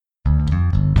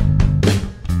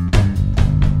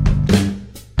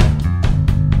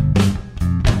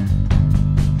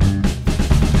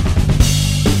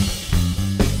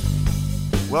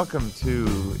welcome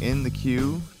to In the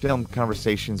Queue, Film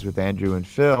Conversations with Andrew and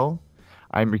Phil.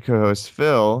 I'm your co-host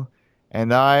Phil,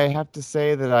 and I have to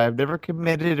say that I've never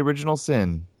committed original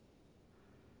sin.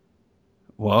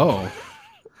 Whoa.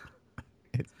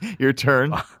 Your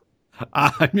turn.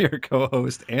 I'm your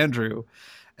co-host Andrew,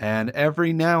 and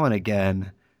every now and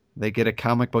again they get a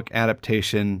comic book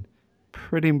adaptation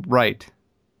pretty right.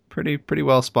 Pretty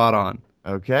well spot on.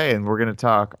 Okay, and we're going to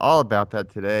talk all about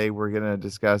that today. We're going to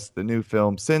discuss the new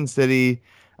film Sin City,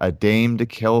 A Dame to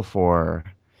Kill For,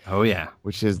 Oh yeah.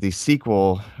 which is the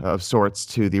sequel of sorts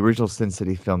to the original Sin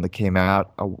City film that came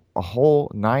out a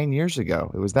whole 9 years ago.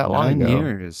 It was that long 9 ago.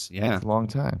 years. Yeah. It's a long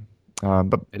time.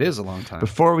 But It is a long time.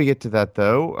 before we get to that,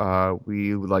 though,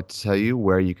 we would like to tell you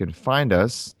where you can find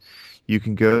us. You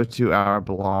can go to our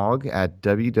blog at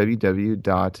www.in-the-q,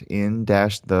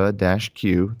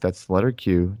 that's the letter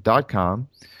Q.com.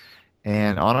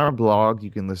 And on our blog, you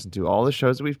can listen to all the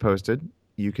shows that we've posted.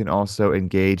 You can also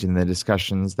engage in the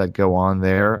discussions that go on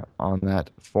there on that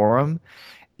forum.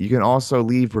 You can also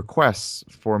leave requests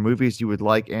for movies you would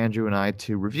like Andrew and I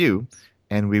to review,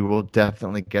 and we will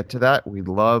definitely get to that. We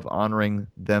love honoring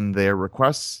their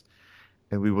requests,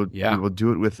 and we will Yeah.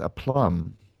 do it with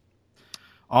aplomb.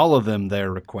 All of them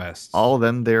their requests. All of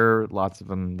them, there, lots of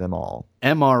them all.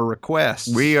 MR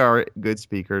requests. We are good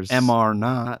speakers. MR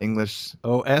not. English,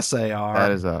 OSAR.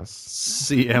 that is us.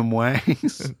 CM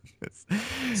Wangs.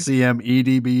 CM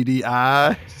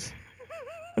EDBDI.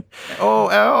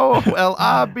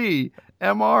 OLIB.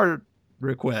 MR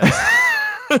request.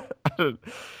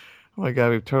 Oh my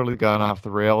God, we've totally gone off the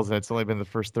rails, and it's only been the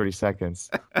first 30 seconds.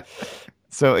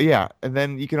 So, yeah, and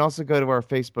then you can also go to our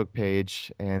Facebook page,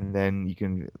 and then you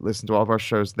can listen to all of our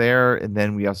shows there, and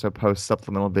then we also post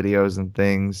supplemental videos and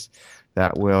things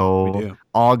that We will do.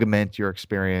 augment your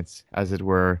experience, as it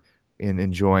were, in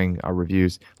enjoying our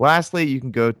reviews. Lastly, you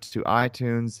can go to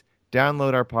iTunes,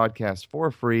 download our podcast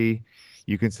for free.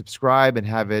 You can subscribe and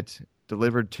have it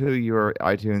delivered to your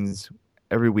iTunes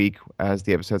every week as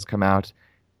the episodes come out.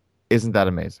 Isn't that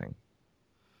amazing?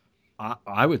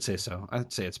 I would say so.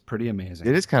 I'd say it's pretty amazing.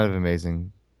 It is kind of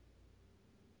amazing.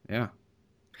 Yeah.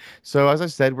 So, as I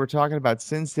said, we're talking about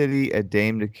Sin City, A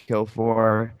Dame to Kill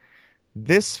For.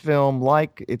 This film,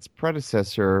 like its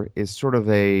predecessor, is sort of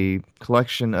a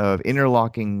collection of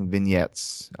interlocking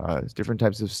vignettes, different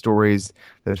types of stories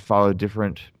that follow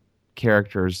different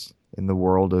characters in the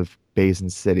world of Basin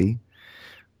City.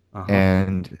 Uh-huh.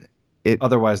 And it,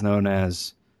 Otherwise known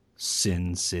as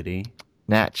Sin City.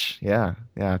 Natch, yeah.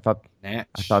 I Natch.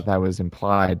 thought that was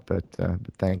implied, but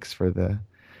thanks for the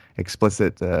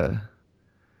explicit.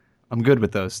 I'm good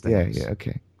with those things. Yeah,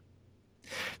 okay.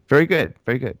 Very good,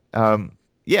 very good.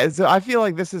 Yeah, so I feel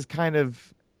like this is kind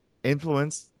of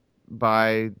influenced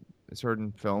by a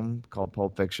certain film called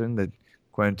Pulp Fiction that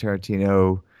Quentin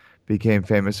Tarantino became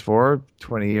famous for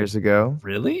 20 years ago.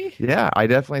 Really? Yeah, I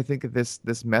definitely think that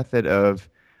this method of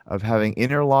having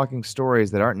interlocking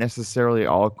stories that aren't necessarily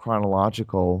all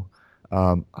chronological,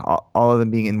 all of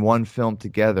them being in one film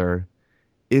together,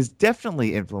 is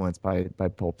definitely influenced by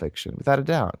Pulp Fiction, without a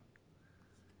doubt.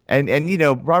 And you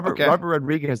know, Okay. Robert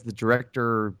Rodriguez, the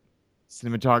director,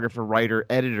 cinematographer, writer,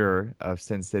 editor of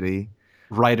Sin City.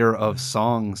 Writer of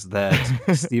songs that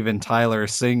Steven Tyler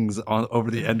sings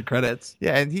over the end credits.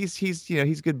 Yeah, and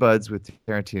he's good buds with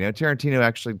Tarantino. Tarantino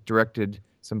actually directed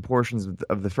some portions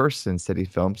of the first Sin City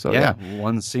film. So yeah,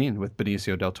 One scene with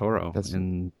Benicio del Toro That's-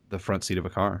 in the front seat of a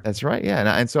car. that's right.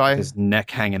 Yeah, and so I His neck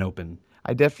hanging open.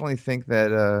 I definitely think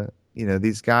that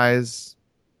these guys,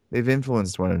 they've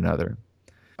influenced one another.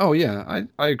 Oh yeah,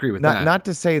 I agree with Not that. not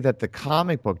to say that the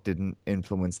comic book didn't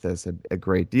influence this a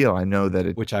great deal. I know that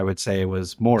it Which I would say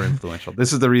was more influential.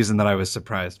 This is the reason that I was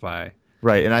surprised by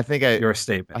right, and I think your I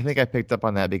statement. think I picked up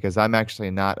on that because I'm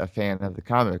actually not a fan of the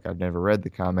comic. I've never read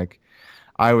the comic.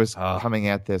 I was Uh, coming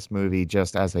at this movie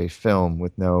just as a film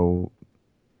with no no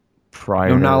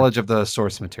prior knowledge of the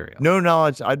source material. no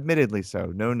knowledge, admittedly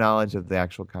so, no knowledge of the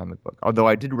actual comic book. Although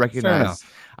I did Fair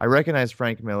enough. I recognize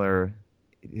Frank Miller,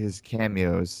 his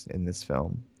cameos in this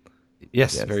film.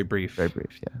 Yes, Yes, very brief. very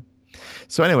brief, yeah.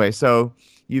 So anyway, so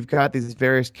you've got these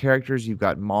various characters. You've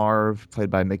got Marv, played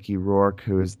by Mickey Rourke,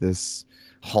 who is this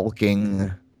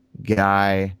hulking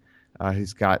guy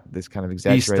who's got this kind of Beast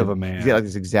of exaggerated. a He's got man. like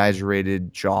this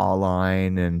exaggerated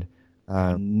jawline, and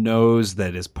Nose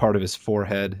that is part of his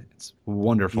forehead. It's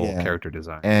wonderful yeah, character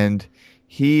design. and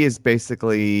he is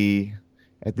basically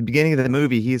at the beginning of the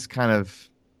movie. He's kind of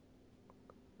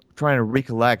trying to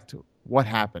recollect what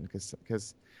happened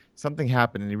because something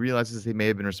happened, and he realizes he may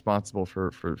have been responsible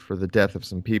for the death of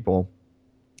some people.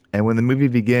 And when the movie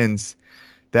begins,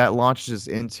 that launches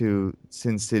into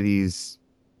Sin City's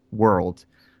world,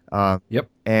 Yep.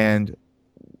 And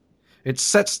It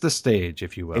sets the stage,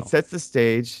 if you it will. sets the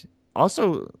stage.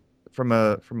 Also, from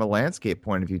a landscape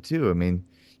point of view too. I mean,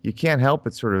 you can't help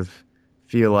but sort of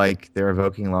feel like they're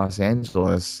evoking Los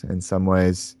Angeles in some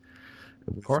ways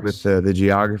Of with course. the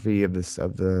geography of this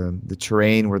of the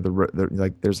terrain where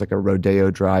like there's like a Rodeo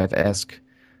Drive esque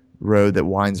road that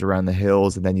winds around the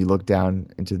hills and then you look down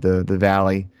into the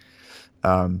valley.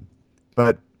 Um,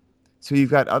 but so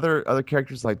you've got other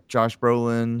characters like Josh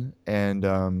Brolin and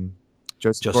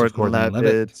Joseph Joseph Gordon-Levitt,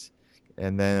 Gordon-Levitt,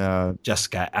 and then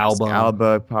Jessica Jessica Alba.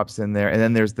 Alba pops in there, and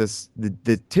then there's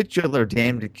the titular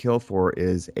Dame to Kill For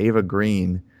is Ava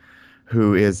Green,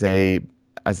 who is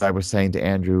as I was saying to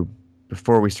Andrew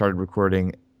before we started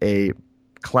recording, a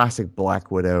classic Black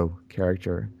Widow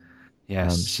character. She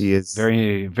Yes. is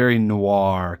Very, very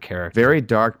noir character. very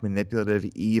dark, manipulative,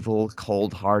 evil,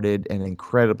 cold-hearted, and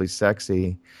incredibly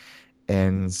sexy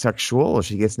and sexual.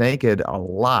 She gets naked a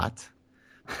lot.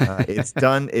 It's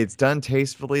done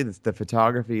tastefully. The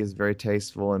photography is very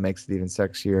tasteful and makes it even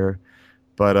sexier.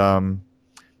 But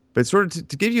but sort of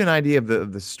to give you an idea of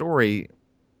the story,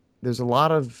 there's a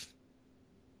lot of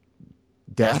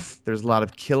death. There's a lot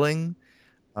of killing,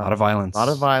 A lot of a lot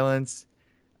of violence.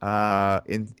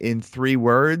 violence. In three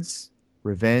words: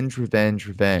 revenge, revenge,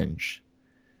 revenge.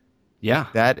 Yeah.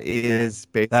 That is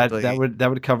That basically,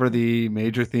 would cover the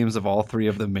major themes of all three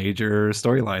of the major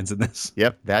storylines in this.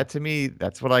 yep. That to me,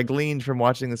 that's what I gleaned from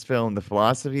watching this film. The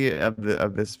philosophy of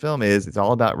this film is it's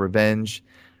all about revenge,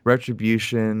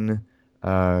 retribution,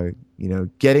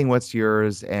 getting what's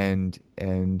yours and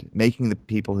making the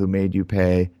people who made you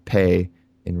pay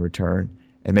in return,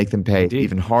 and make them pay Indeed.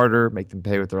 even harder, make them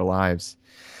pay with their lives.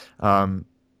 Um,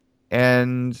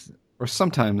 and Or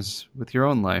sometimes with your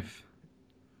own life.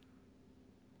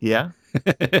 yeah,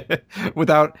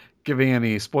 Without giving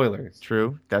any spoilers.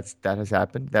 true. That has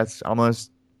happened. That's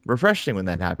almost refreshing when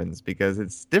that happens because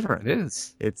it's different. It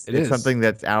is. It's It it's is. something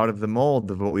that's out of the mold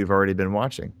of what we've already been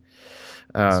watching.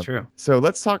 It's Uh, true. so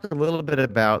let's talk a little bit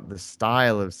about the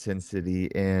style of Sin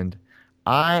City, and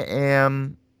I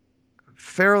am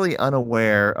fairly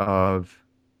unaware of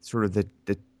sort of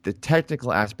the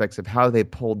technical aspects of how they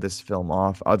pulled this film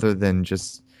off, other than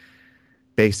just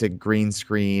basic green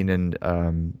screen and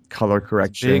color It's a big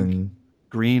correction.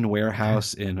 green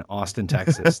warehouse in Austin,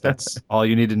 Texas. That's all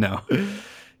you need to know.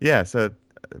 Yeah, so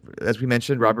as we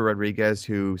mentioned, Robert Rodriguez,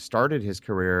 who started his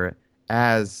career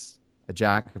as a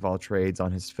jack of all trades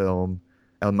on his film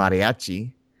El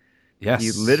Mariachi, he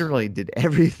Yes. literally did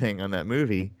everything on that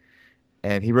movie,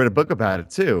 and he wrote a book about it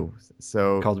too.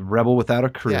 So Called Rebel Without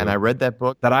a yeah, and I Crew read that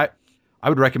book. that I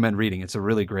would recommend reading. It's a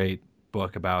really great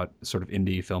book about sort of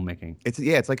indie filmmaking.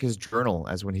 It's like his journal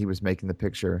as when he was making the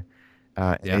picture.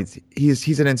 And Yeah.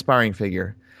 he's an inspiring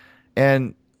figure,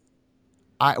 and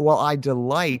I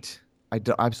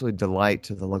absolutely delight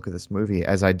to the look of this movie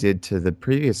as I did to the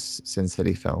previous Sin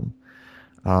City film.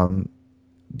 Um,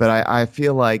 but I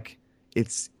feel like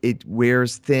it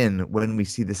wears thin when we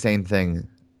see the same thing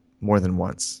more than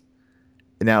once.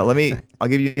 Now, I'll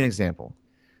give you an example.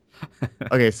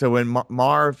 Okay, so when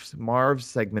Marv's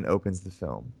segment opens the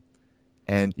film,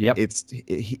 and Yep. it's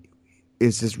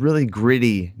this really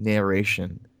gritty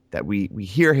narration that we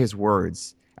hear his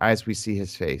words as we see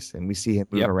his face and we see him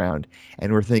move Yep. around,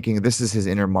 and we're thinking this is his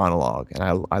inner monologue, and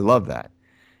I love that.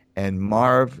 And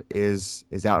Marv is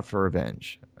out for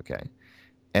revenge. Okay,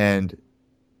 and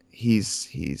he's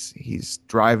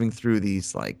driving through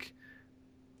these like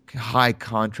high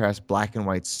contrast black and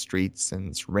white streets, and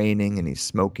it's raining and he's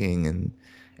smoking,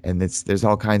 and there's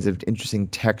all kinds of interesting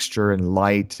texture and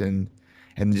light, and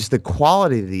just the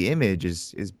quality of the image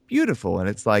is beautiful, and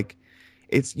it's like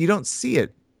it's you don't see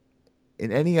it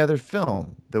in any other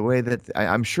film the way that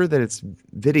I'm sure that it's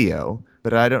video,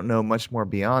 but I don't know much more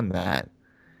beyond that.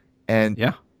 and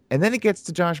Yeah. and then it gets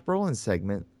to Josh Brolin's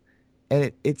segment,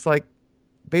 and it's like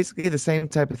basically the same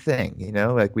type of thing,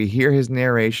 like we hear his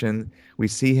narration, we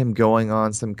see him going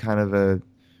on some kind of a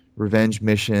revenge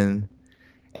mission,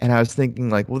 and I was thinking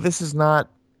like, well, this is not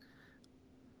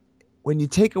when you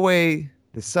take away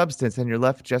the substance and you're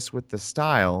left just with the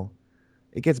style,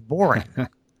 it gets boring.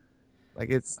 Like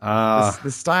Uh,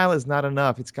 the style is not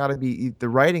enough. It's got to be the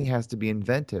writing has to be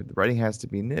inventive. The writing has to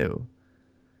be new.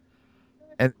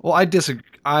 And well, I disagree.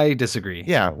 I disagree.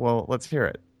 yeah, well, let's hear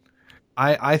it.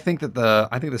 I think that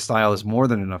the style is more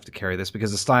than enough to carry this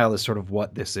because the style is sort of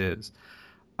what this is.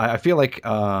 I feel like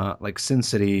Sin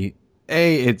City,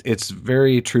 it's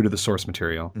very true to the source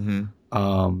material.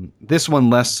 Hmm. This one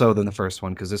less so than the first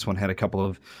one because this one had a couple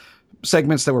of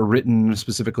segments that were written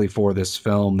specifically for this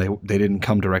film. They didn't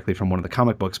come directly from one of the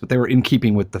comic books, but they were in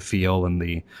keeping with the feel and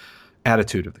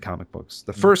attitude of the comic books.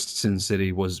 The first Sin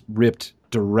City was ripped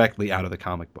directly out of the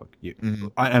comic book.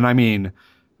 And I mean,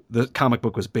 the comic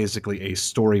book was basically a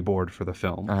storyboard for the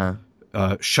film.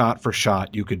 Shot for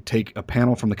shot, you could take a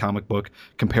panel from the comic book,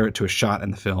 compare it to a shot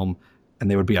in the film, and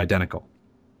they would be identical,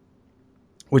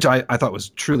 which I thought was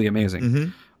truly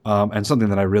amazing. And something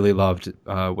that I really loved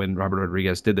when Robert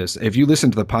Rodriguez did this. If you listen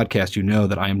to the podcast, you know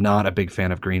that I am not a big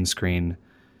fan of green screen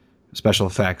special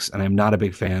effects, and I'm not a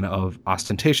big fan of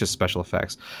ostentatious special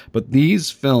effects. But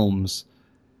these films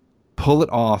pull it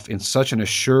off in such an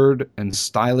assured and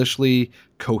stylishly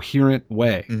coherent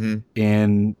way,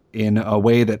 in a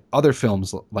way that other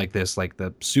films like this, like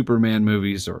the Superman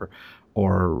movies or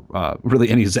really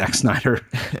any Zack Snyder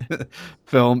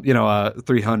film,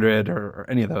 300 or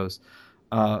any of those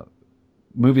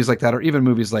movies like that, or even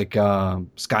movies like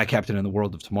Sky Captain and the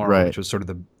World of Tomorrow, which was sort of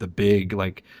the big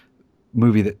like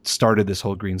movie that started this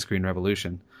whole green screen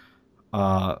revolution.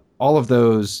 All of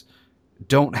those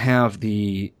don't have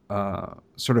the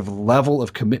sort of level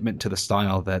of commitment to the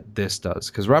style that this does,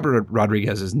 because Robert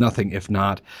Rodriguez is nothing if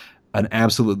not an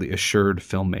absolutely assured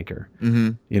filmmaker.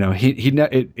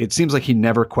 It seems like he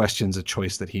never questions a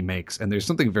choice that he makes, and there's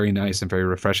something very nice and very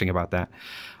refreshing about that.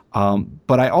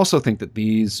 But I also think that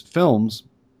these films,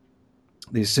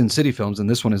 these Sin City films, and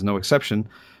this one is no exception,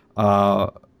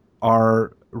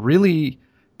 are really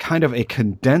kind of a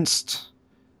condensed,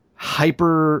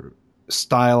 hyper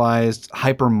stylized,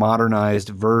 hyper modernized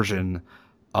version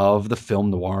of the film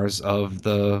noirs of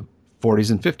the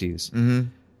 40s and 50s.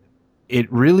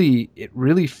 It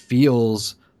really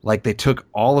feels like they took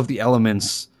all of the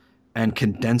elements and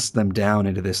condensed them down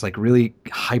into this like really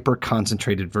hyper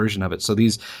concentrated version of it. So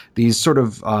these sort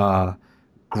of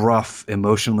gruff,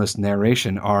 emotionless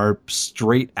narration are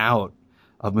straight out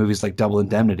of movies like Double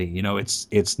Indemnity.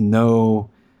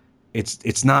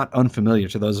 It's not unfamiliar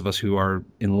to those of us who are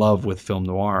in love with film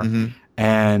noir.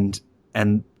 And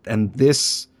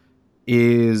this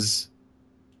is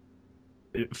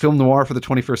film noir for the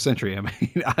 21st century. I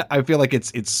mean, I feel like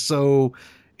it's so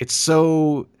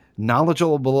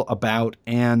knowledgeable about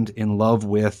and in love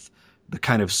with the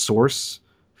kind of source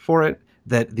for it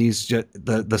that the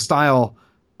style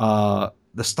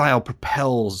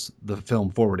propels the film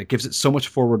forward. It gives it so much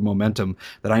forward momentum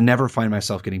that I never find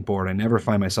myself getting bored. I never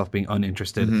find myself being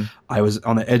uninterested. I was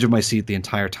on the edge of my seat the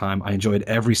entire time. I enjoyed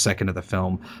every second of the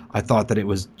film. I thought that it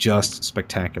was just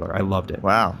spectacular. I loved it.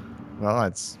 Wow. Well,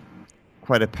 that's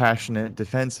quite a passionate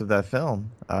defense of that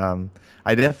film.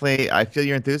 I feel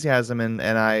your enthusiasm, and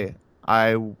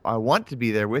I want to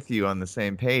be there with you on the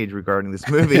same page regarding this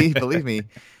movie. Believe me.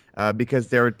 Because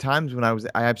there were times when I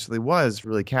absolutely was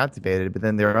really captivated, but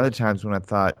then there are other times when I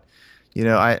thought,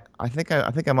 I think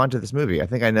I'm onto this movie. I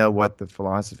think I know what the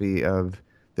philosophy of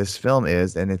this film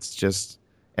is, and it's just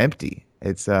empty.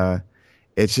 It's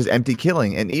just empty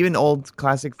killing. And even old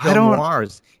classic film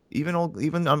noirs, even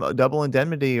Double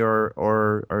Indemnity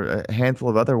or a handful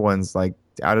of other ones like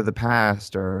Out of the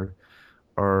Past or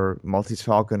Maltese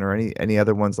Falcon or any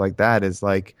other ones like that is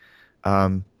like.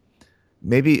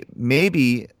 Maybe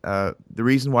the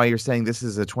reason why you're saying this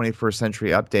is a 21st century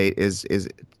update is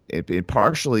it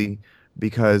partially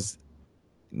because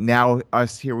now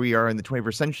here we are in the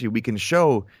 21st century, we can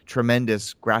show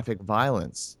tremendous graphic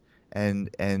violence and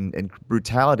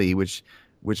brutality, which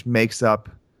makes up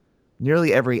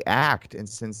nearly every act in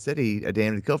Sin City. A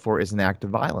Damned to Kill For is an act of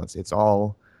violence. It's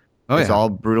all all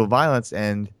brutal violence,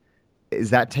 and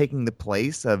is that taking the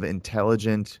place of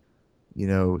intelligent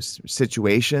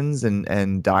situations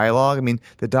and dialogue? I mean,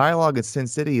 the dialogue in Sin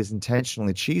City is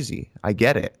intentionally cheesy. I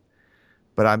get it.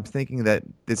 But I'm thinking that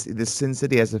this Sin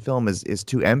City as a film is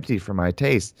too empty for my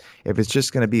taste. If it's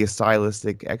just going to be a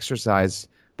stylistic exercise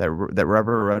that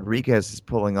Robert Rodriguez is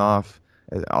pulling off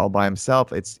all by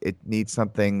himself, it needs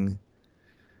something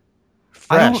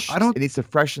fresh. It needs to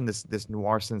freshen this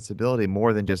noir sensibility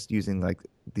more than just using like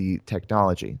the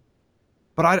technology.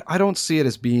 But I don't see it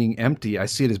as being empty. I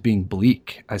see it as being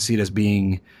bleak. I see it as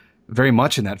being very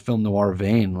much in that film noir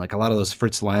vein. Like a lot of those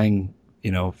Fritz Lang,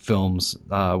 films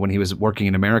when he was working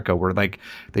in America, where like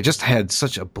they just had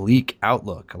such a bleak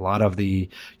outlook. A lot of the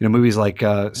movies like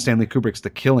Stanley Kubrick's The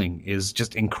Killing is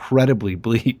just incredibly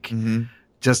bleak.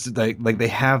 Just like they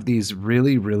have these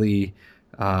really, really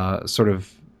sort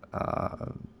of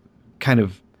kind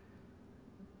of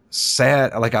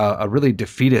sad, like a really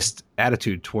defeatist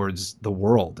attitude towards the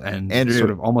world and Andrew,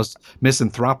 sort of almost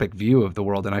misanthropic view of the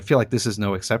world. And I feel like this is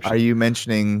no exception. Are you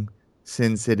mentioning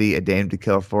Sin City, A Damned to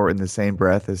Kill For in the same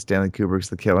breath as Stanley Kubrick's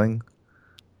The Killing?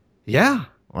 Yeah.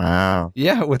 Wow.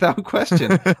 Yeah, without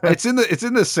question. It's in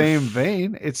the same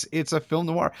vein. It's a film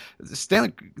noir.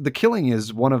 Stanley The Killing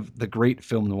is one of the great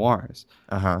film noirs.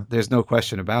 Uh-huh. There's no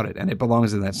question about it, and it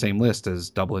belongs in that same list as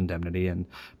Double Indemnity and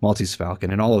Maltese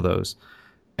Falcon and all of those.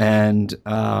 And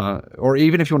or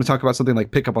even if you want to talk about something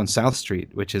like Pick Up on South Street,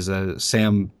 which is a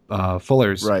Sam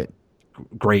Fuller's Right.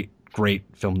 great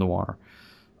film noir.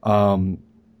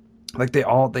 Like they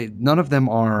none of them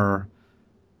are,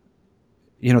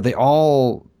 they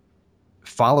all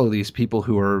follow these people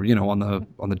who are,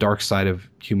 on the dark side of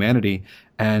humanity,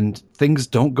 and things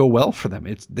don't go well for them.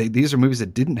 These are movies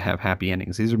that didn't have happy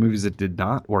endings. These are movies that did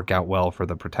not work out well for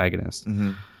the protagonist.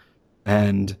 Mm-hmm.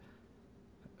 And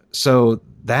so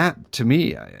that, to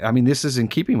me, I mean, this is in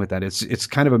keeping with that. It's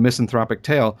kind of a misanthropic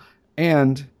tale.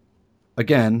 And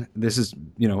again, this is,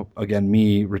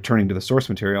 me returning to the source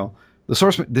material.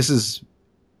 This is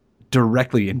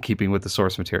directly in keeping with the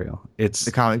source material. It's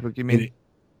The comic book, you mean?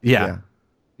 yeah.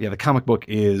 Yeah, the comic book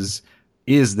is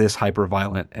this hyper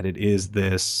violent, and it is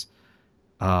this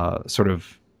sort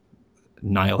of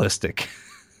nihilistic.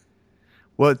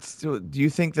 Well, so do you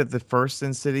think that the first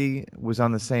Sin City was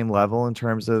on the same level in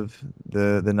terms of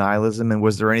the nihilism? And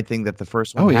was there anything that the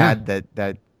first one had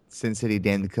that Sin City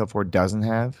Damned to Kill For doesn't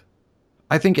have?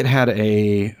 I think it had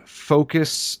a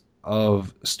focus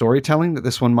of storytelling that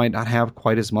this one might not have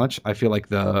quite as much. I feel like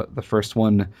the first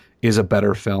one is a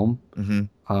better film. Mm-hmm.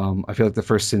 I feel like the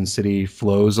first Sin City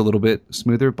flows a little bit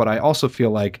smoother, but I also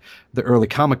feel like the early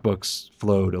comic books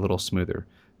flowed a little smoother.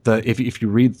 If you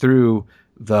read through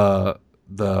the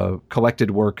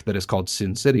collected work that is called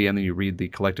Sin City, and then you read the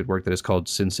collected work that is called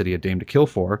Sin City: A Dame to Kill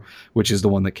For, which is the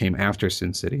one that came after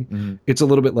Sin City. Mm-hmm. It's a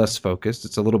little bit less focused.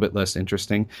 It's a little bit less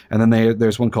interesting. And then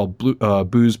there's one called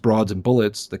Booze, Broads, and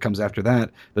Bullets that comes after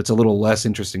that. That's a little less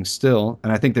interesting still.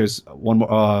 And I think there's one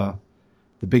more.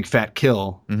 The Big Fat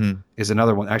Kill is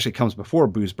another one. Actually, comes before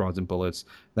Booze, Broads, and Bullets.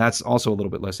 That's also a little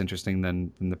bit less interesting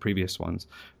than the previous ones.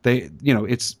 It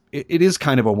is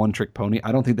kind of a one-trick pony.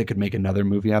 I don't think they could make another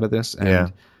movie out of this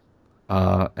and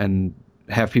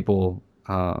have people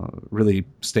really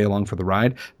stay along for the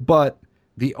ride. But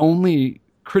the only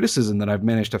criticism that I've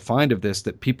managed to find of this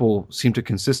that people seem to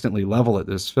consistently level at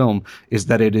this film is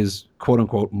that it is, quote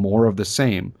unquote, more of the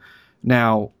same.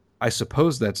 Now, I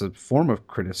suppose that's a form of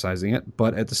criticizing it,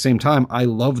 but at the same time, I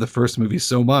love the first movie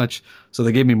so much, so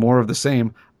they gave me more of the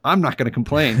same. I'm not going to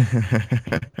complain.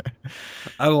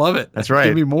 I love it. That's right.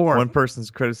 Give me more. One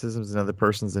person's criticism is another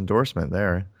person's endorsement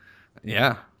there.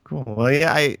 Yeah. Cool. Well,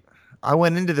 yeah, I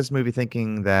went into this movie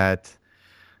thinking that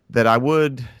I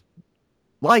would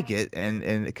like it,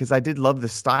 and because I did love the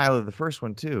style of the first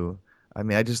one too. I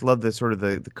mean, I just love the sort of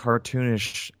the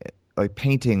cartoonish, like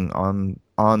painting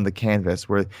on the canvas,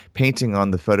 where painting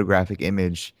on the photographic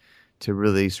image to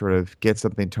really sort of get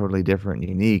something totally different and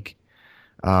unique.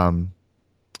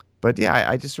 But yeah,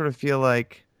 I just sort of feel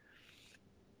like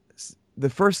the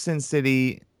first Sin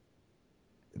City,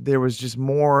 there was just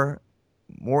more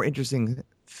interesting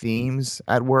themes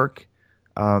at work.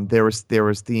 There was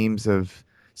themes of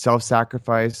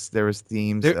self-sacrifice. There was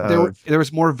themes there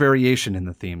was more variation in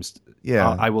the themes.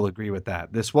 Yeah, I will agree with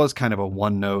that. This was kind of a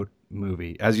one-note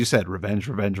movie, as you said, revenge.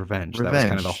 That was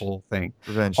kind of the whole thing.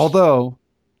 Revenge. Although,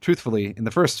 truthfully, in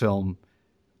the first film,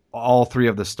 all three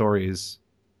of the stories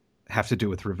have to do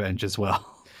with revenge as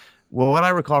well. Well, what I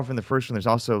recall from the first one, there's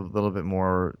also a little bit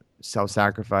more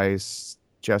self-sacrifice,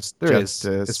 justice,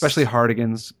 especially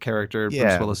Hardigan's character,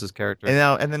 Bruce Willis's character.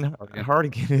 And then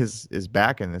Hardigan is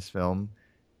back in this film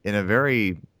in a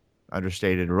very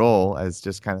understated role as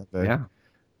just kind of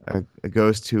a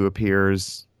ghost who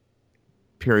appears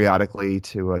periodically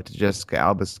to Jessica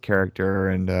Alba's character,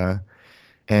 and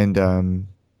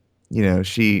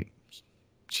she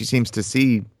seems to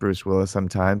see Bruce Willis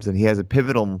sometimes, and he has a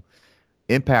pivotal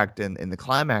impact in the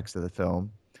climax of the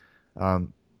film.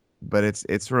 But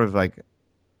it's sort of like,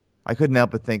 I couldn't help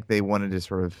but think they wanted to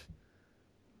sort of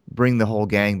bring the whole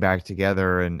gang back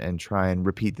together and try and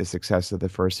repeat the success of the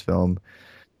first film.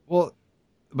 Well,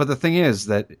 but the thing is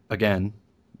that, again,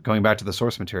 going back to the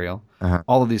source material,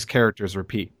 all of these characters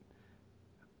repeat.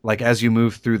 Like, as you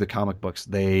move through the comic books,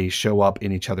 they show up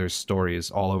in each other's stories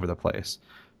all over the place.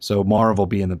 So Marv will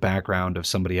be in the background of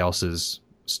somebody else's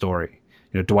story.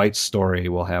 Dwight's story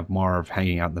will have Marv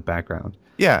hanging out in the background.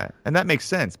 Yeah, and that makes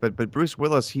sense. But Bruce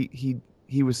Willis, he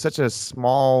was such a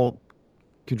small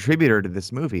contributor to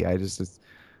this movie. I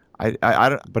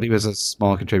don't. But he was a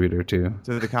small contributor too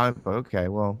to the comic book. Okay,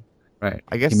 well, right.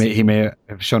 I guess he may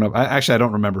have shown up. I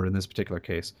don't remember in this particular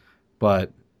case,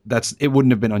 but it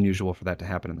wouldn't have been unusual for that to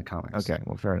happen in the comics. Okay,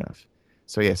 well, fair enough.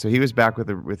 So he was back with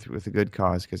a good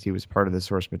cause because he was part of the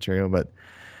source material. But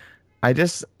I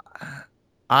just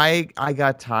I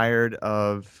got tired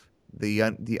of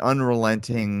the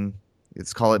unrelenting,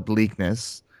 let's call it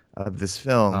bleakness of this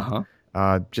film,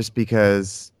 Uh-huh. just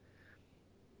because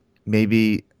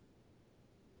maybe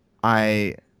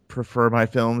I prefer my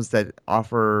films that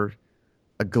offer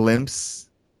a glimpse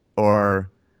or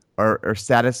or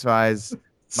satisfies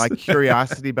my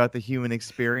curiosity about the human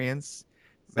experience.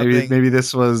 Something Maybe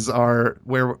this was our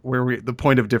where we the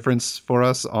point of difference for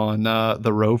us on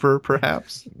the Rover,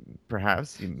 perhaps.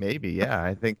 perhaps maybe yeah.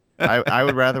 I think I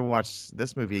would rather watch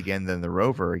this movie again than The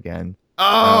Rover again.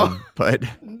 Oh But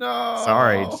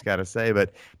sorry, no! just gotta say,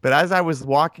 but as I was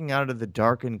walking out of the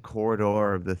darkened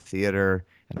corridor of the theater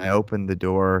and I opened the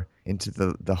door into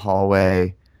the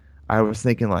hallway, I was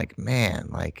thinking like, man,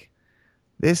 like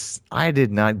this, I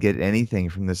did not get anything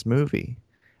from this movie,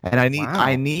 and I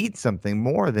Wow. need something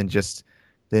more than just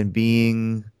than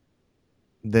being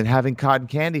than having cotton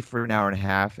candy for an hour and a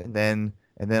half, and then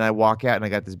I walk out and I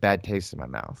got this bad taste in my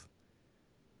mouth.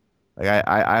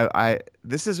 Like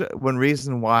this is one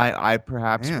reason why I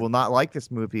perhaps Man. will not like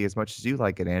this movie as much as you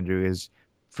like it, Andrew, is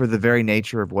for the very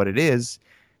nature of what it is,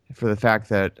 for the fact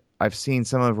that I've seen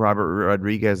some of Robert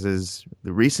Rodriguez's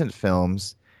the recent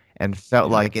films and felt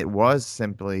Yeah. like it was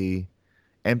simply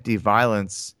empty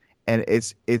violence, and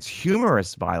it's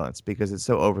humorous violence because it's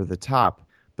so over the top,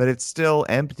 but it's still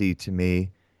empty to me,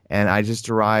 and I just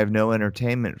derive no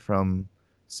entertainment from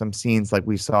some scenes like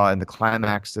we saw in the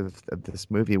climax of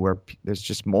this movie where there's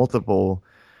just multiple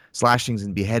slashings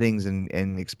and beheadings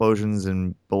and explosions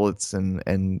and bullets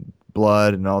and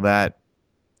blood and all that.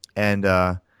 And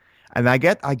I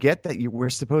get that we're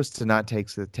supposed to not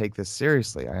take this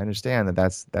seriously. I understand that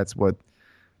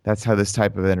that's how this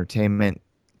type of entertainment,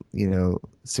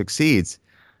 succeeds.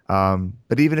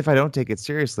 But even if I don't take it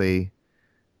seriously,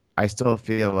 I still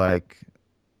feel like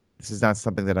this is not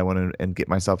something that I want to and get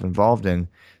myself involved in.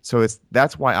 So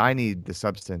that's why I need the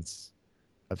substance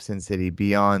of Sin City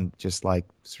beyond just like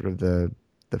sort of the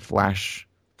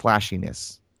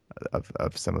flashiness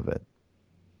of some of it.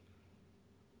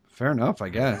 Fair enough, I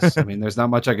guess. I mean, there's not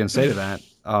much I can say to that.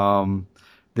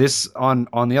 This, on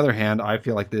the other hand, I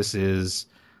feel like this is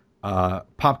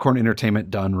popcorn entertainment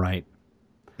done right.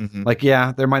 Hmm. Like,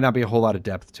 yeah, there might not be a whole lot of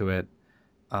depth to it.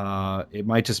 It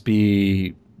might just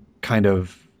be kind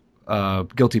of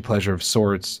guilty pleasure of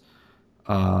sorts,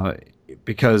 uh,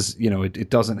 because it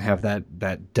doesn't have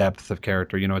that depth of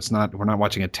character. It's not we're not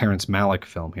watching a Terrence Malick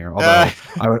film here.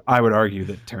 Although I would argue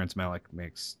that Terrence Malick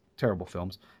makes terrible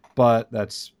films, but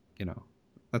that's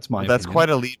my Well, that's opinion. quite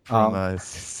a leap from Um,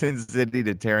 Sin City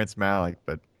to Terrence Malick,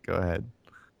 but go ahead.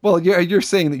 well, you're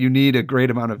saying that you need a great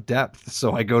amount of depth,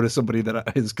 so I go to somebody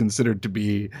that is considered to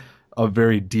be a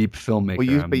very deep Well, filmmaker.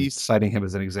 you but I'm you citing him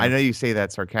as an I know example. you say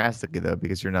that sarcastically though,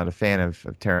 because you're not a fan of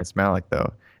Terrence Malick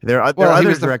though. There are Well, he other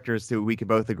was the directors who we could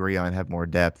both agree on have more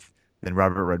depth than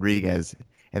Robert Rodriguez,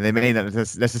 and they may not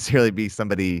necessarily be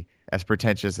somebody as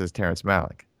pretentious as Terrence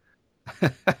Malick.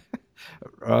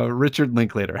 Richard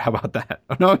Linklater. How about that?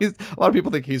 No, a lot of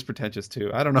people think he's pretentious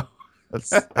too. I don't know.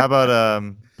 Let's How about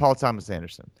Paul Thomas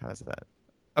Anderson? How's that?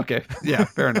 Okay, yeah,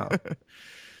 fair enough.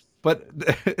 But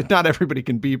not everybody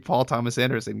can be Paul Thomas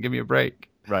Anderson. Give me a break.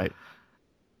 Right.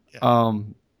 Yeah.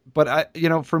 Um, but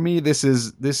for me, this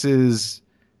is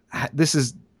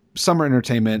summer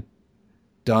entertainment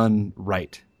done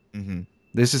right. Hmm.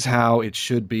 This is how it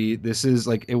should be. This is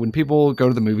like when people go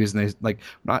to the movies and they like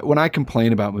when I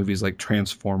complain about movies like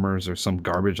Transformers or some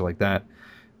garbage like that,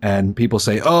 and people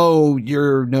say, "Oh,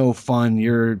 you're no fun.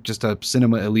 You're just a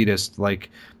cinema elitist. Like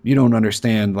you don't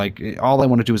understand. Like all I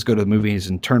want to do is go to the movies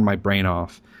and turn my brain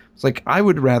off." It's like I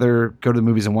would rather go to the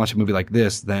movies and watch a movie like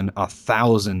this than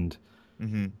 1,000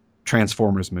 Hmm.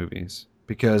 Transformers movies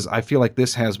because I feel like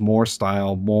this has more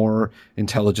style, more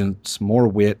intelligence, more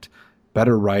wit,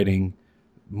 better writing,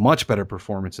 much better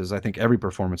performances. I think every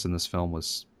performance in this film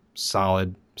was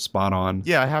solid, spot on.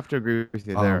 Yeah, I have to agree with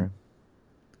you Um, there.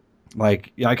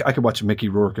 like, yeah, I could watch Mickey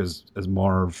Rourke as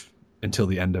Marv until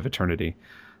the end of eternity.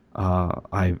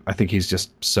 I think he's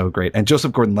just so great. And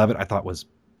Joseph Gordon-Levitt, I thought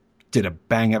did a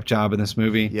bang up job in this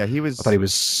movie. Yeah, I thought he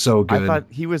was so I good. thought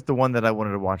he was the one that I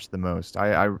wanted to watch the most.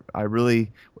 I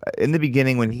really, in the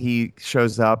beginning when he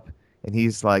shows up and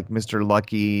he's like Mr.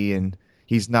 Lucky and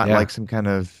he's not Yeah, like some kind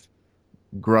of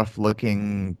gruff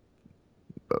looking,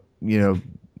 you know,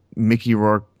 Mickey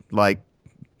Rourke like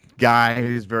guy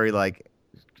who's very like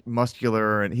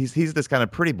muscular, and he's this kind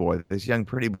of pretty boy, this young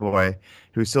pretty boy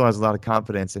who still has a lot of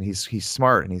confidence, and he's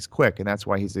smart and he's quick, and that's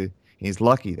why he's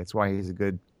lucky. That's why he's a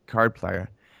good card player.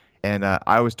 And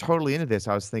I was totally into this.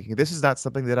 I was thinking this is not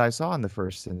something that I saw in the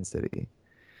first Sin City.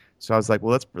 So I was like,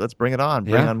 well, let's bring it on,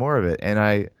 bring yeah. on more of it. And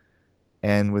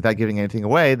and without giving anything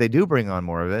away, they do bring on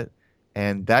more of it,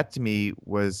 and that to me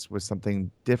was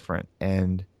something different.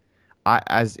 And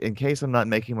as in case I'm not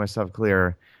making myself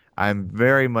clear, I'm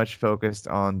very much focused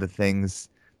on the things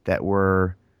that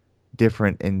were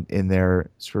different in their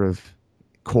sort of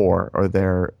core or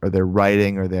their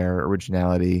writing or their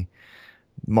originality.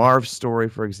 Marv's story,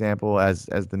 for example, as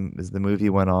the movie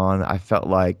went on, I felt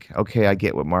like, okay, I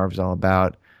get what Marv's all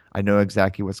about. I know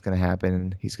exactly what's going to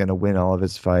happen. He's going to win all of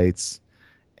his fights,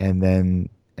 and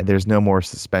there's no more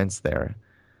suspense there.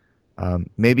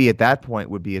 Maybe at that point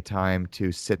would be a time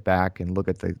to sit back and look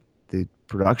at the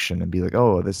production and be like,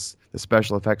 oh, the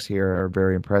special effects here are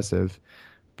very impressive.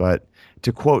 But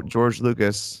to quote George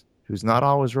Lucas, who's not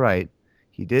always right,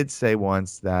 he did say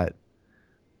once that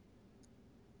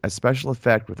a special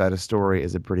effect without a story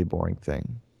is a pretty boring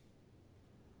thing.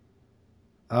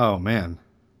 Oh man.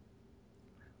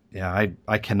 Yeah,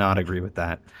 I cannot agree with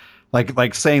that.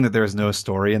 Like saying that there is no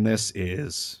story in this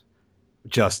is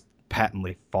just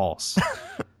patently false.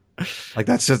 Like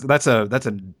that's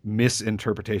a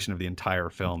misinterpretation of the entire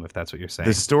film if that's what you're The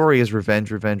saying. story is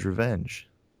revenge, revenge, revenge.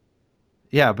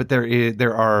 Yeah, but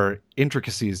there are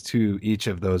intricacies to each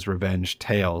of those revenge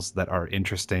tales that are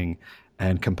interesting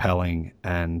and compelling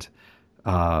and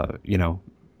you know,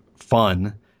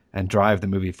 fun and drive the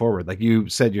movie forward. Like you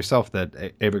said yourself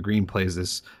that Ava Green plays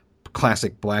this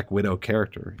classic Black Widow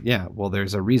character. Yeah, well,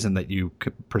 there's a reason that you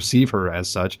perceive her as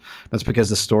such. That's because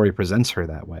the story presents her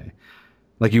that way.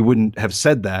 Like you wouldn't have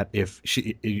said that if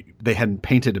they hadn't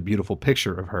painted a beautiful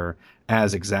picture of her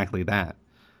as exactly that.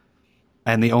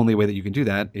 And the only way that you can do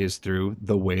that is through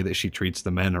the way that she treats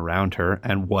the men around her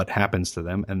and what happens to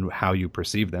them and how you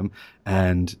perceive them.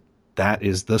 And that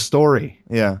is the story.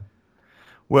 Yeah.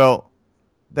 Well,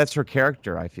 that's her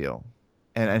character, I feel.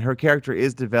 And her character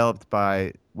is developed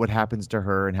by what happens to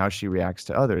her and how she reacts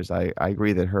to others. I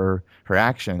agree that her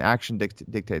action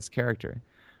dictates character.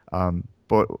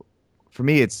 But for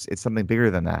me, it's something bigger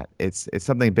than that. It's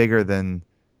something bigger than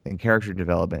character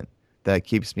development that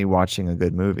keeps me watching a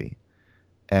good movie.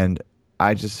 And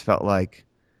I just felt like,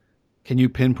 Can you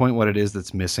pinpoint what it is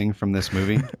that's missing from this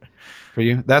movie for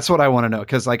you? That's what I want to know.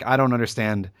 Because like I don't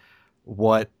understand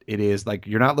what it is. Like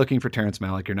you're not looking for Terrence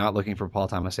Malick, you're not looking for Paul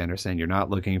Thomas Anderson, you're not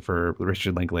looking for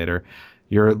Richard Linklater.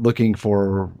 You're looking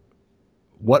for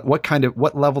what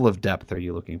level of depth are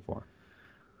you looking for?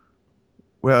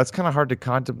 well, it's kind of hard to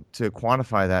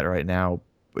quantify that right now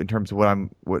in terms of what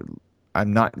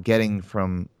I'm not getting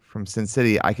from Sin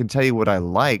City. I can tell you what I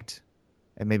liked,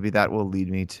 and maybe that will lead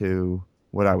me to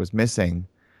what I was missing.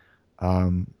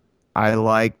 Um, I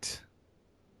liked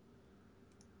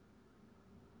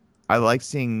I liked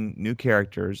seeing new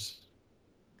characters.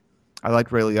 I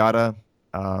liked Ray Liotta.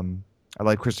 Um, I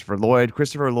like Christopher Lloyd.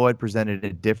 Christopher Lloyd presented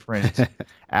a different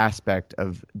aspect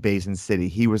of Basin City.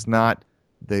 He was not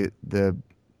the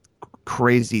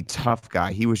crazy tough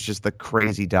guy. He was just the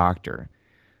crazy doctor.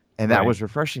 And that Right. was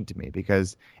refreshing to me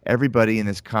because everybody in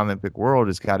this comic book world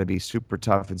has got to be super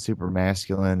tough and super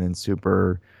masculine and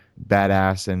super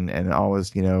badass and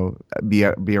always,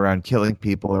 be around killing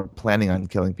people or planning on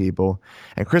killing people.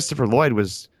 And Christopher Lloyd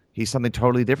he's something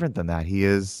totally different than that. He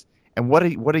is, and what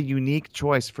a unique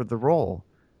choice for the role.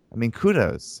 I mean,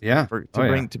 kudos Yeah. for Oh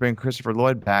yeah. to bring Christopher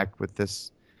Lloyd back with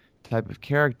this type of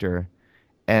character.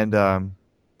 And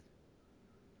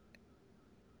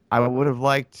I would have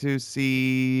liked to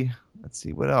see. Let's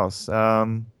see what else.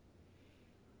 One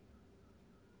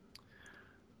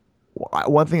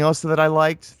thing else that I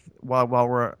liked while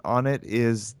we're on it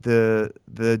is the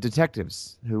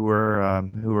detectives who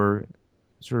were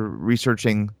sort of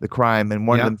researching the crime, and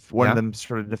one of Yeah. them one of Yeah. them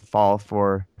started to fall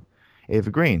for Ava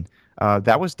Green.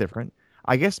 That was different.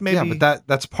 I guess Yeah, but maybe.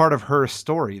 that's part of her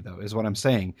story though, is what I'm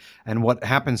saying. And what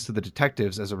happens to the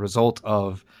detectives as a result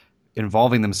of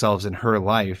involving themselves in her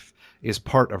life is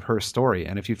part of her story.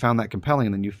 And if you found that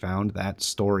compelling, then you found that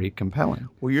story compelling.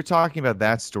 Well, you're talking about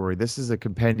that story. This is a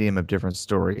compendium of different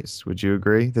stories. Would you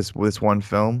agree? This one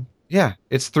film. Yeah,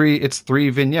 it's three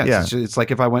vignettes. Yeah. It's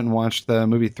like if I went and watched the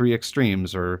movie Three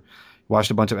Extremes or watched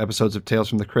a bunch of episodes of Tales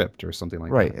from the Crypt or something like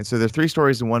Right. that. And so there are three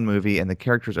stories in one movie, and the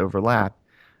characters overlap.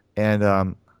 And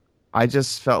I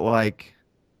just felt like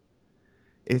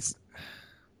it's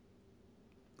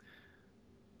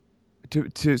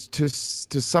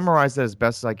to summarize that as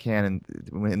best as I can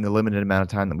in the limited amount of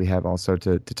time that we have also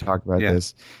to talk about Yeah.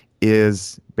 this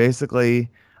is basically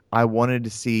I wanted to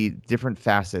see different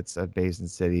facets of Basin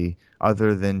City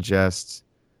other than just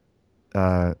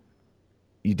uh,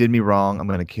 you did me wrong, I'm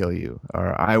going to kill you,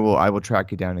 or I will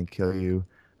track you down and kill you.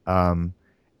 Um,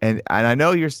 and I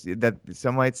know that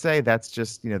some might say that's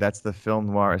just that's the film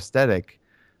noir aesthetic,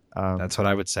 That's what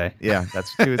I would say. Yeah,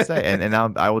 that's what you would say. And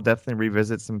I will definitely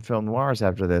revisit some film noirs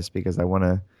after this because I want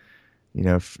to,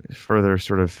 further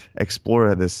sort of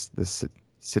explore this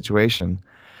situation.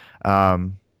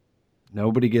 Um,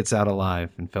 Nobody gets out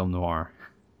alive in film noir.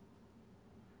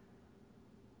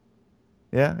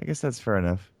 yeah, I guess that's fair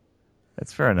enough.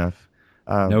 That's fair enough.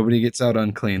 Nobody gets out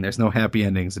unclean. There's no happy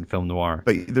endings in film noir.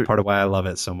 But Part of why I love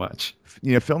it so much.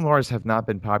 Film noirs have not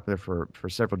been popular for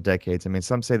several decades. I mean,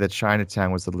 some say that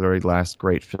Chinatown was the very last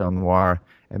great film noir,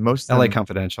 and most of L.A. them,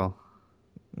 Confidential.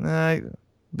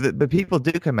 but people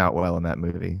do come out well in that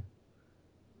movie.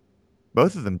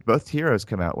 Both of them, both heroes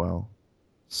come out well.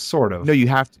 Sort of. No, you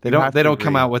have to. They you don't. have They to don't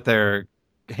come agree. out with their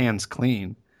hands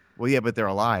clean. Well, yeah, but they're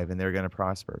alive and they're going to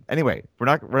prosper. Anyway, we're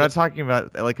not talking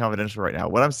about L.A. Confidential right now.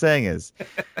 What I'm saying is,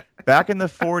 back in the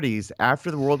 40s,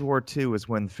 after the World War II, was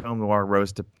when film noir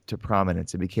rose to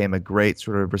prominence. It became a great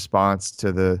sort of response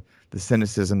to the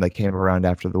cynicism that came around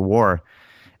after the war,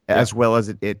 as well as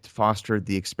it fostered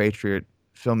the expatriate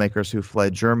filmmakers who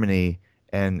fled Germany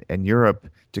and Europe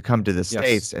to come to the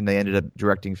States, and they ended up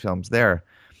directing films there.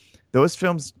 Those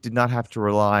films did not have to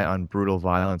rely on brutal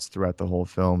violence throughout the whole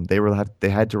film. They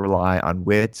had to rely on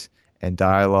wit and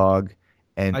dialogue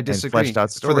I and disagree. fleshed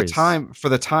out stories. For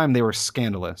the time, they were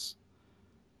scandalous.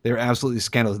 They were absolutely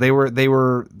scandalous. They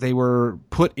were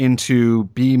put into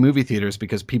B movie theaters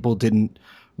because people didn't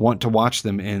want to watch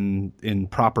them in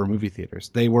proper movie theaters.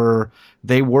 They were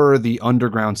the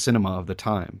underground cinema of the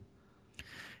time.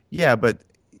 Yeah, but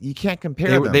you can't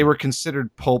compare them. They were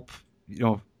considered pulp.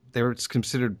 They were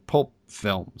considered pulp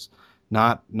films,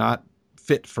 not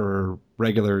fit for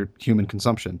regular human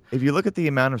consumption. If you look at the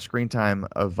amount of screen time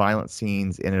of violent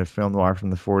scenes in a film noir from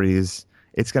the 40s,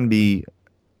 it's going to be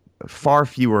far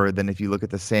fewer than if you look at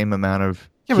the same amount of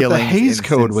killings. But the Hays in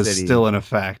Code Sin was City. still in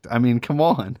effect. I mean, come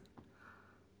on.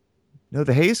 No,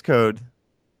 the Hays Code.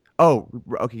 Oh,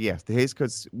 okay, yes, the Hays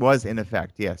Code was in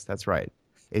effect. Yes, that's right.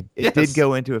 It did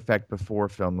go into effect before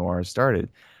film noir started,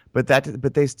 but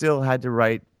they still had to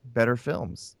write better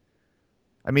films.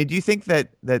 I mean, do you think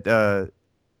that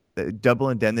Double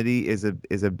Indemnity is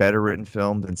a better written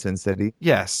film than Sin City?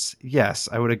 Yes,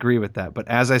 I would agree with that. But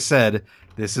as I said,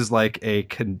 this is like a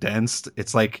condensed.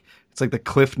 It's like the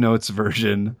Cliff Notes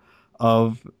version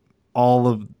of all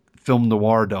of film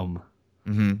noirdom.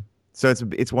 Mm-hmm. So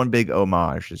it's one big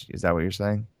homage. Is that what you're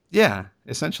saying? Yeah,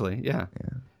 essentially, yeah.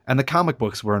 And the comic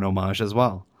books were an homage as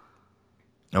well.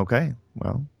 Okay,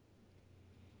 well,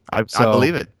 I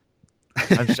believe it.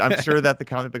 I'm sure that the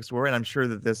comic books were, and I'm sure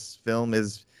that this film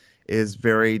is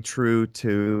very true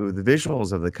to the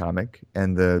visuals of the comic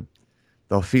and the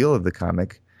feel of the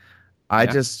comic. I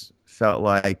just felt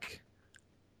like,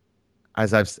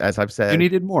 as I've said, you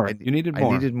needed more. I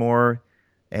needed more,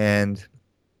 and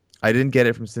I didn't get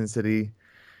it from Sin City,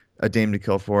 A Dame to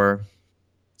Kill For,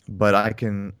 but I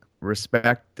can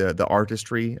respect the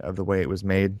artistry of the way it was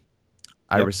made.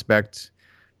 I respect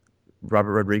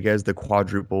Robert Rodriguez, the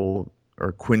quadruple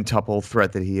or quintuple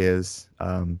threat that he is.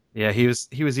 He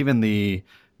was even the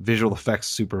visual effects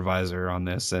supervisor on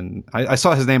this, and I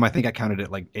saw his name. I think I counted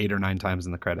it like 8 or 9 times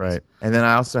in the credits. Right, and then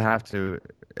I also have to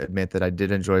admit that I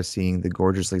did enjoy seeing the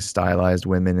gorgeously stylized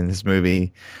women in this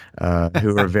movie,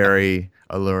 who are very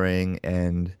alluring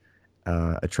and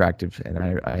attractive, and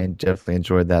I definitely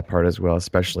enjoyed that part as well,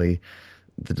 especially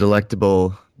the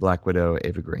delectable Black Widow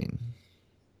Ava Green.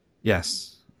 Yes.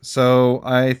 So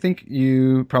I think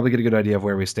you probably get a good idea of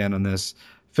where we stand on this.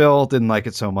 Phil didn't like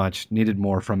it so much, needed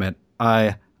more from it.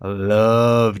 I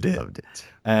loved it.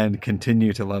 And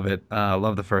continue to love it.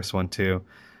 Love the first one too.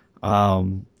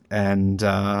 One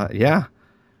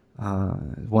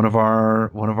of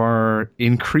our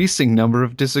increasing number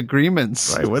of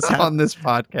disagreements on this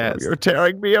podcast. You're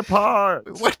tearing me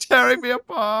apart. We're tearing me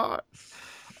apart.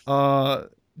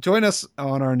 Join us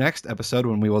on our next episode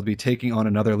when we will be taking on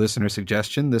another listener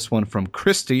suggestion. This one from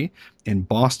Christy in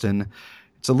Boston.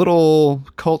 It's a little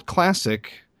cult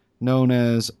classic known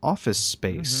as Office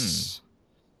Space.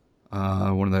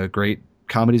 One of the great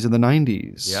comedies of the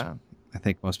 90s. Yeah. I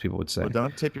think most people would say. Well,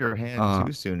 don't tip your hand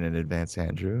too soon in advance,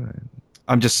 Andrew.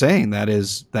 I'm just saying that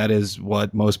is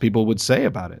what most people would say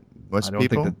about it. Most I don't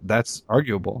people? think that's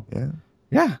arguable. Yeah.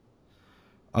 Yeah.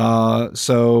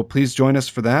 So please join us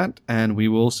for that, and we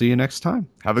will see you next time.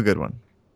 Have a good one.